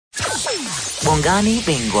Bongani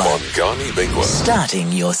Bingwa.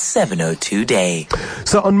 Starting your 702 day.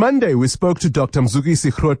 So on Monday, we spoke to Dr.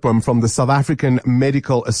 Mzukisi Grootboom from the South African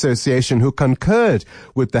Medical Association, who concurred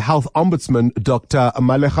with the Health Ombudsman, Dr.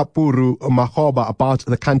 Malekapuru Makgoba, about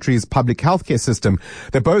the country's public healthcare system.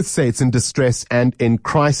 They both say it's in distress and in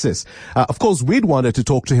crisis. Of course, we'd wanted to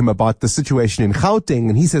talk to him about the situation in Gauteng,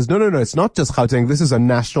 and he says, no, it's not just Gauteng. This is a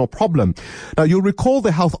national problem. Now, you'll recall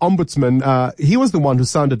the Health Ombudsman, he was the one who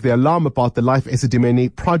sounded the alarm about the Life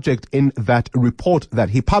Esidimeni project in that report that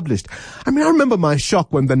he published. I remember my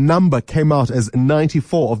shock when the number came out as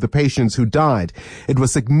 94 of the patients who died. It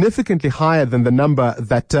was significantly higher than the number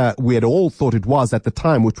that we had all thought it was at the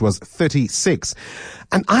time, which was 36.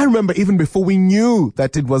 And I remember even before we knew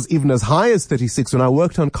that it was even as high as 36, when I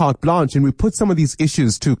worked on Carte Blanche and we put some of these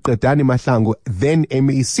issues to Dani Mahlangu, then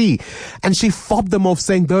MEC, and she fobbed them off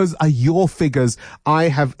saying, those are your figures, I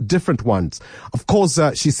have different ones. Of course,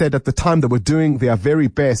 she said at the time they were doing their very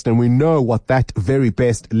best, and we know what that very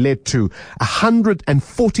best led to.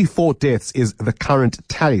 144 deaths is the current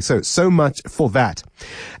tally. So much for that.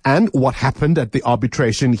 And what happened at the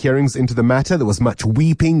arbitration hearings into the matter? There was much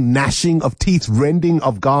weeping, gnashing of teeth, rending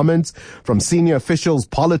of garments from senior officials,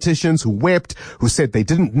 politicians who wept, who said they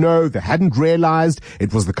didn't know, they hadn't realized.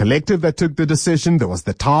 It was the collective that took the decision. There was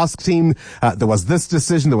the task team. There was this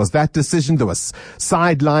decision. There was that decision. There was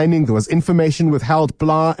sidelining. There was information withheld,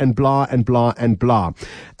 blah and blah and blah and blah.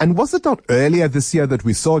 And was it not earlier this year that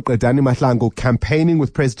we saw Dani Mahlangu campaigning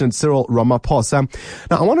with President Cyril Ramaphosa?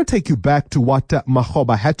 Now, I want to take you back to what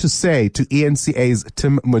Makgoba had to say to ENCA's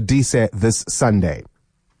Tim Modise this Sunday.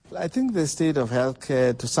 I think the state of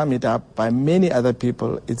healthcare, to sum it up by many other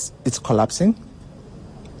people, it's collapsing.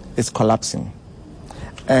 It's collapsing.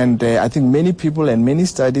 And I think many people and many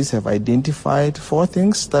studies have identified 4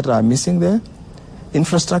 things that are missing there.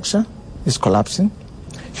 Infrastructure is collapsing.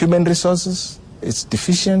 Human resources is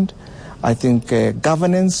deficient. I think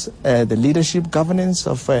governance, the leadership governance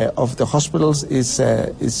of the hospitals is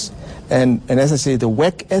and as I say, the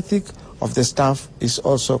work ethic of the staff is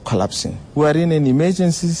also collapsing. We are in an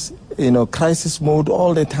emergencies, crisis mode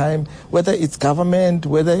all the time, whether it's government,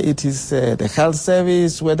 whether it is the health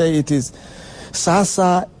service, whether it is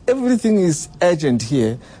SASA, everything is urgent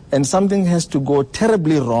here, and something has to go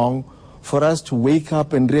terribly wrong for us to wake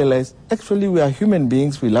up and realize, actually, we are human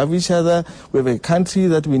beings, we love each other, we have a country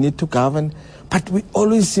that we need to govern, but we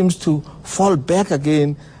always seem to fall back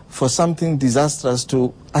again for something disastrous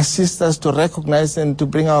to assist us to recognize and to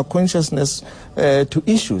bring our consciousness to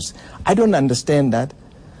issues. I don't understand that.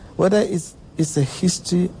 Whether it's a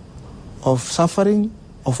history of suffering,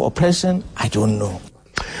 of oppression, I don't know.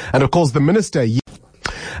 And of course, the minister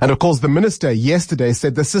yesterday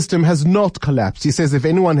said the system has not collapsed. He says if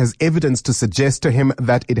anyone has evidence to suggest to him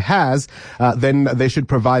that it has, then they should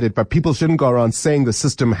provide it. But people shouldn't go around saying the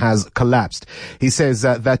system has collapsed. He says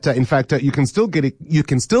that in fact you can still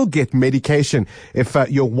get medication if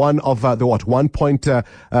you're one of the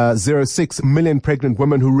 1.06 million pregnant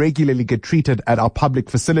women who regularly get treated at our public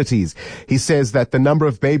facilities. He says that the number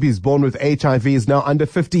of babies born with HIV is now under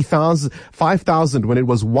 5,000 when it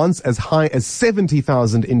was once as high as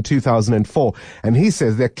 70,000 in 2004. And he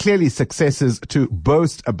says they're clearly successes to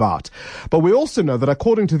boast about. But we also know that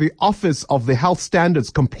according to the Office of the Health Standards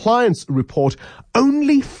Compliance Report,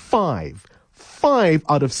 only 5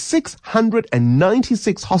 out of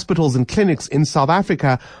 696 hospitals and clinics in South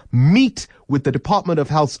Africa meet with the Department of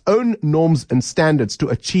Health's own norms and standards to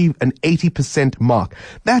achieve an 80% mark.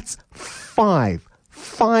 That's 5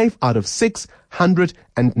 out of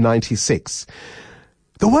 696.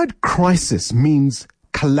 The word crisis means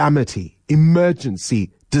calamity,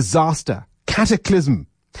 emergency, disaster, cataclysm.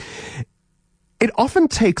 It often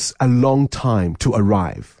takes a long time to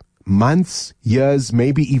arrive. Months, years,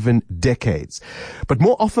 maybe even decades. But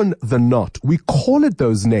more often than not, we call it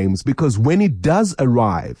those names because when it does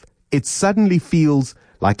arrive, it suddenly feels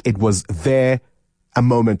like it was there a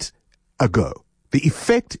moment ago. The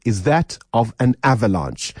effect is that of an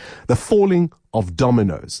avalanche, the falling of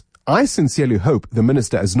dominoes. I sincerely hope the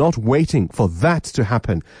minister is not waiting for that to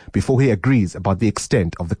happen before he agrees about the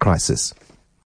extent of the crisis.